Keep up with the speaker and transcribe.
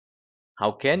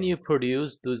How can you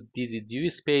produce these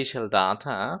geospatial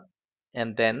data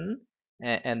and then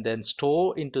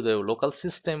store into the local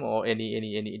system or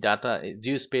any data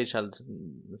geospatial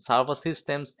server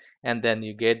systems, and then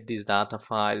you get these data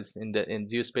files in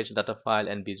geospatial data file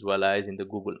and visualize in the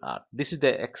Google Earth. This is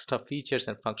the extra features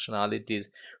and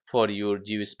functionalities for your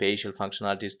geospatial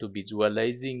functionalities to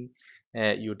visualizing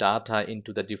your data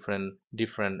into the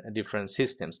different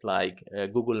systems like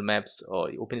Google Maps or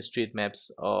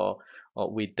OpenStreetMaps or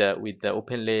with the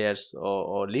open layers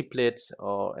or leaflets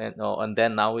and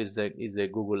then now is the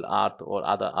Google Earth or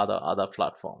other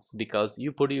platforms, because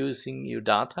you producing your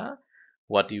data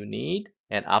what you need,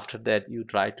 and after that you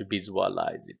try to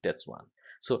visualize it. That's one.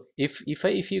 So if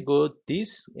you go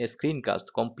this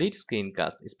screencast, complete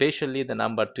screencast, especially the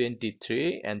number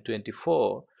 23 and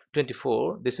 24,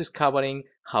 this is covering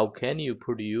how can you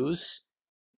produce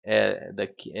your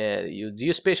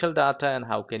geospatial data and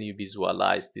how can you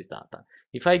visualize this data.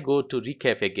 If I go to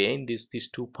recap again these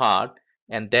two part,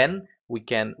 and then we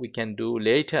can do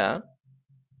later,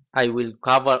 I will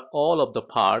cover all of the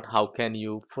part how can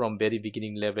you from very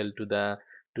beginning level to the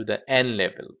end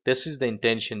level. This is the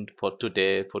intention for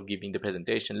today for giving the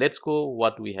presentation. Let's go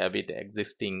what we have it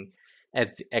existing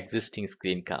as existing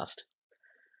screencast.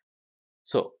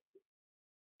 So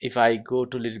if I go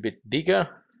to a little bit bigger,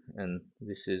 and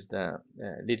this is the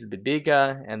little bit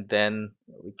bigger, and then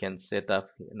we can set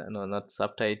up no, not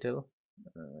subtitle,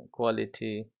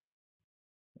 quality,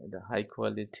 the high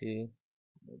quality,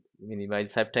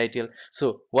 minimize subtitle.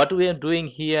 So what we are doing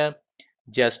here,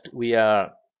 just we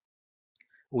are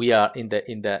in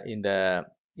the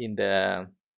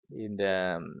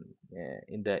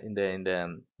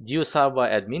GeoServer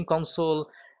admin console,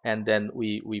 and then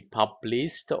we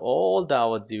published all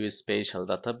our geospatial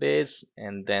database,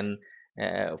 and then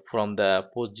from the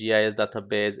PostGIS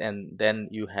database, and then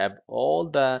you have all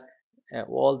the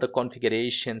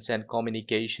configurations and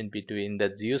communication between the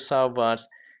GeoServers,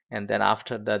 and then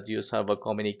after the GeoServer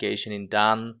communication is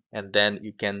done, and then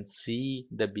you can see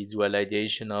the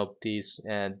visualization of this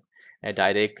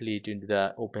directly into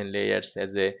the open layers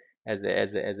as a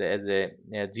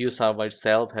GeoServer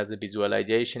itself has a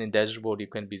visualization in dashboard. You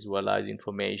can visualize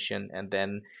information, and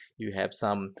then you have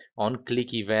some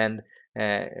on-click event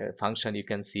function. You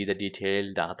can see the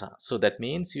detailed data. So that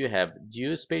means you have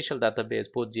geospatial database,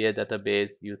 PostGIS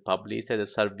database, you publish as a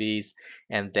service,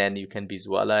 and then you can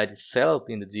visualize itself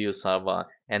in the GeoServer,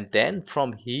 and then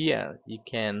from here you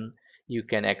can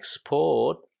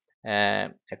export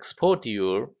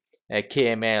your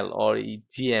KML or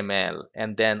GML,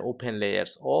 and then open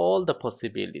layers, all the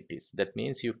possibilities. That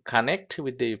means you connect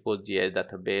with the PostGIS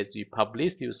database, you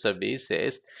publish your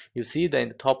services. You see that in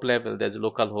the top level there's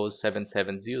localhost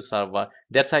 77 GeoServer.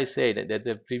 That's I said that's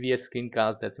a previous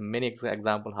screencast. That's many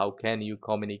example how can you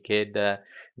communicate the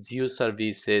Geo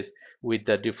services with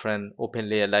the different open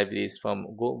layer libraries from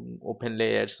open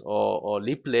layers or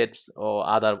leaflets or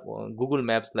other Google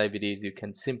Maps libraries. You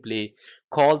can simply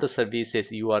call the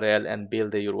services URL and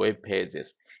build your web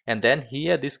pages. And then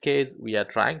here this case we are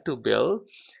trying to build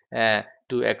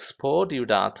to export your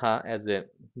data as a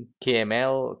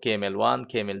KML, KML1,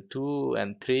 KML2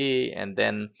 and 3, and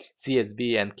then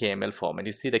CSV and KML format.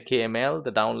 You see the KML,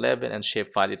 the down level, and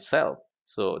shapefile itself.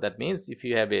 So that means if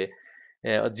you have a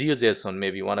GeoJSON,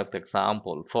 maybe one of the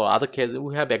example. For other cases,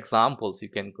 we have examples. You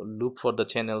can look for the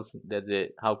channels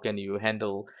that how can you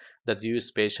handle the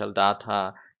geospatial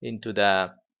data into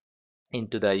the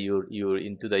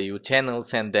your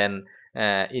channels, and then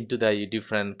into the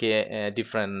different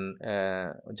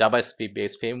JavaScript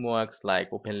based frameworks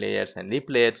like open layers and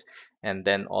leaflets, and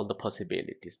then all the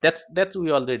possibilities. That's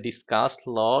we already discussed a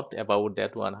lot about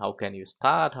that one. How can you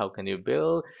start, how can you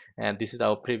build, and this is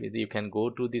our previous. You can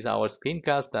go to this our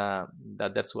screencast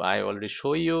that's what I already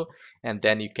show you, and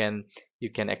then you can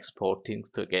export things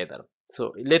together.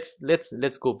 So let's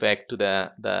go back to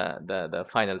the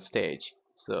final stage.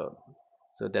 So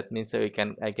that means that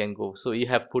I can go. So you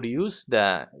have produced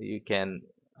there's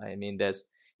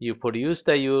you produce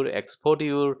your export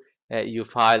your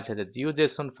files as a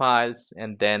GeoJSON files,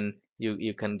 and then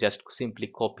you can just simply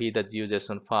copy the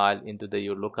GeoJSON file into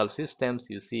your local systems.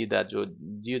 You see that your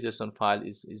GeoJSON file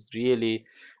is really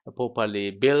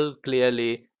properly built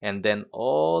clearly, and then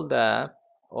all the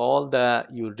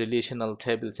your relational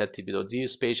tables attributes or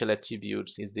geospatial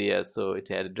attributes is there. So it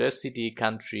has address, city,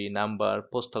 country, number,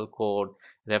 postal code,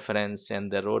 reference,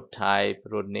 and the road type,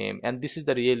 road name, and this is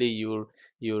the really your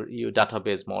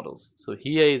database models. So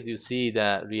here is you see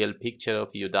the real picture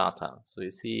of your data. So you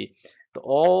see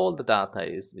all the data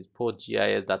is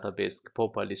PostGIS database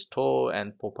properly stored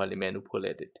and properly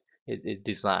manipulated. It's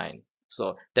designed.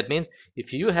 So that means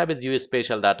if you have a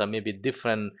geospatial data, maybe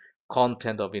different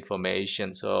content of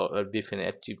information, so different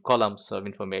active columns of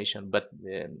information, but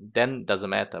then doesn't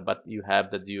matter. But you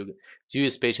have the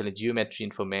geospatial and geometry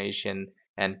information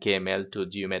and KML to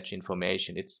geometry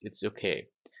information. It's okay.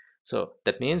 So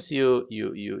that means you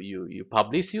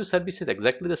publish your services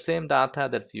exactly the same data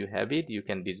that you have it. You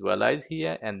can visualize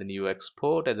here, and then you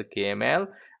export as a KML.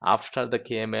 After the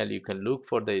KML, you can look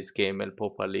for this KML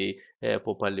properly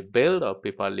built or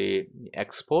properly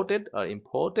exported or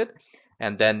imported,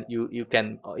 and then you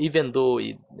can, even though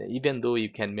you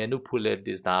can manipulate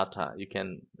this data, you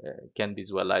can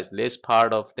visualize less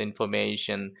part of the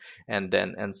information, and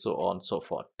then and so on and so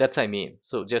forth. That's I mean.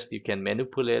 So just you can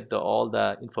manipulate all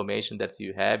the information that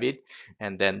you have it,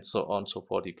 and then so on and so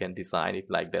forth. You can design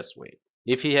it like this way.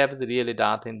 If you have the really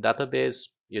data in database,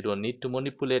 you don't need to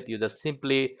manipulate. You just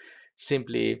simply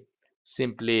simply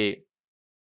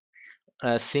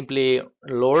simply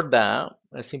load the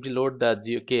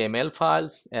KML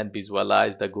files and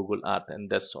visualize the Google Earth, and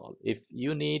that's all. If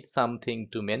you need something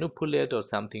to manipulate or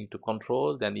something to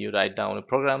control, then you write down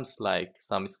programs like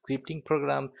some scripting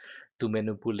program to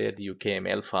manipulate your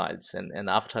KML files, and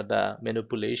after the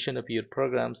manipulation of your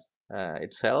programs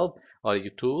itself or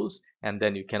your tools, and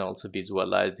then you can also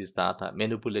visualize this data,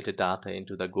 manipulated data,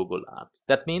 into the Google Earth.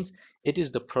 That means it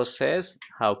is the process.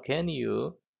 How can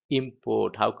you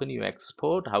import, how can you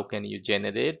export, how can you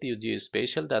generate your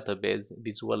geospatial database,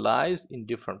 visualize in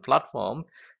different platform,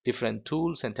 different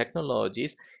tools and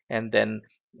technologies, and then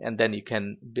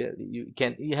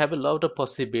you have a lot of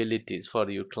possibilities for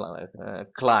your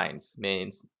clients.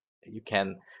 Means you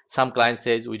can, some clients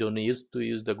says we don't use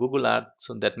the Google Earth,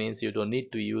 so that means you don't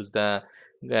need to use the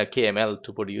KML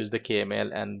to produce the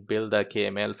KML and build the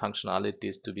KML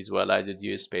functionalities to visualize the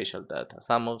geospatial data.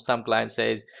 Some clients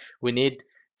says we need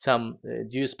some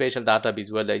geospatial data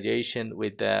visualization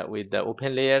with the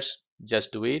open layers.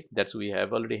 Just do it. That's, we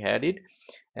have already had it.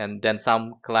 And then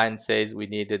some client says we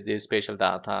needed geospatial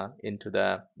data into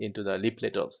the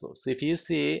leaflet also. So if you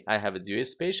see, I have a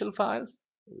geospatial files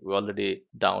we already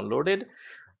downloaded,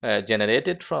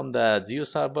 generated from the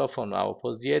GeoServer from our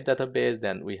PostGIS database.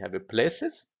 Then we have a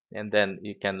places, and then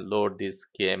you can load these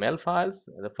KML files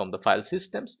from the file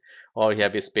systems, or you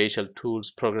have a spatial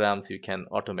tools programs, you can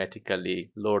automatically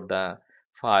load the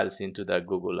files into the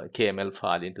Google KML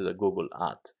file into the Google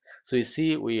Earth. So you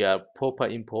see, we are proper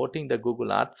importing the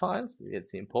Google Earth files.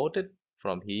 It's imported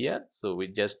from here. So we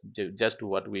just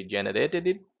what we generated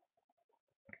it,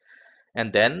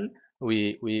 and then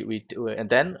and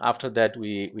then after that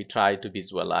we try to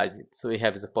visualize it. So we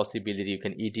have the possibility, you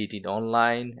can edit it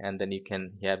online, and then you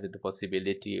can have the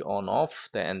possibility on off,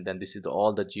 and then this is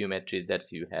all the geometry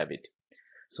that you have it.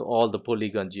 So all the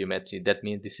polygon geometry, that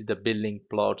means this is the building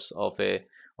plots of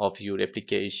your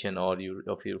application or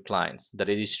of your clients, the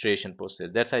registration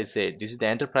process. That's I said, this is the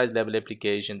enterprise level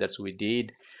application that we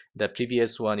did. The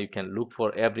previous one, you can look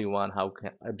for everyone, how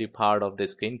can every part of the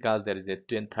screencast, there is a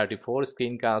 34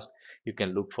 screencast, you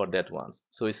can look for that ones.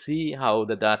 So you see how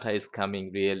the data is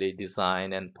coming really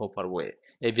designed and proper way.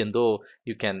 Even though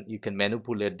you can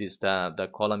manipulate this the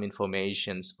column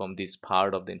informations from this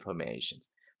part of the informations.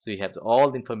 So you have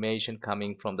all the information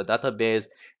coming from the database,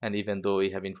 and even though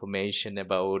you have information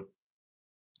about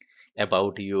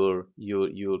your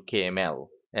KML,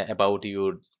 about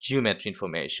your geometry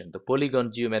information, the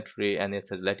polygon geometry, and it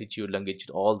says latitude, longitude,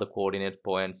 all the coordinate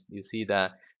points. You see the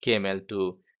KML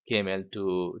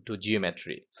to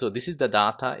geometry. So this is the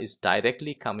data is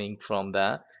directly coming from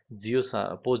the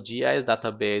PostGIS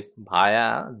database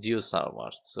via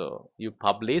GeoServer. So you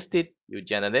published it, you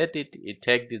generate it, you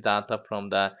take the data from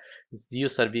the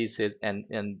GeoServices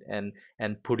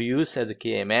and produce as a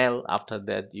KML. After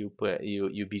that,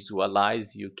 you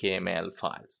visualize your KML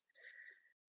files,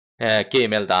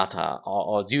 KML data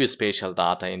or geospatial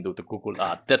data into the Google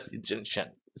Earth. That's the intention.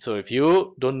 So if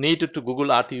you don't need it to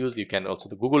Google Earth use, you can also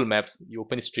the Google Maps,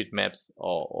 OpenStreetMaps,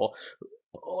 or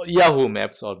Yahoo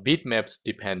Maps or Bitmaps,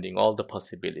 depending all the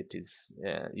possibilities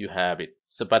you have it.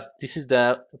 So, but this is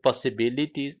the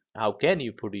possibilities. How can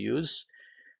you produce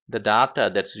the data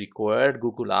that's required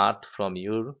Google Earth from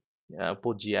your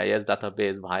PostGIS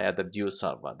database via the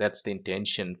GeoServer? That's the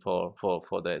intention for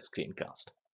the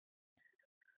screencast.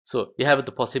 So you have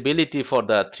the possibility for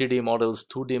the 3D models,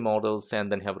 2D models,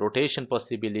 and then have rotation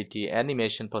possibility,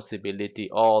 animation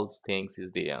possibility, all things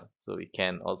is there. So we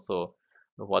can also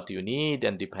what you need,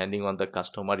 and depending on the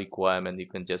customer requirement, you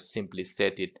can just simply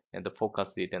set it and the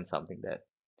focus it and something that.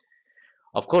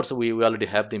 Of course, we already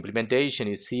have the implementation.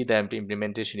 You see the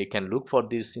implementation, you can look for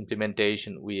this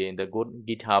implementation. We in the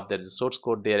GitHub, there is a source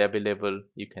code there available.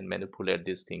 You can manipulate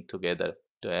this thing together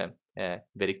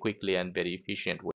very quickly and very efficient way.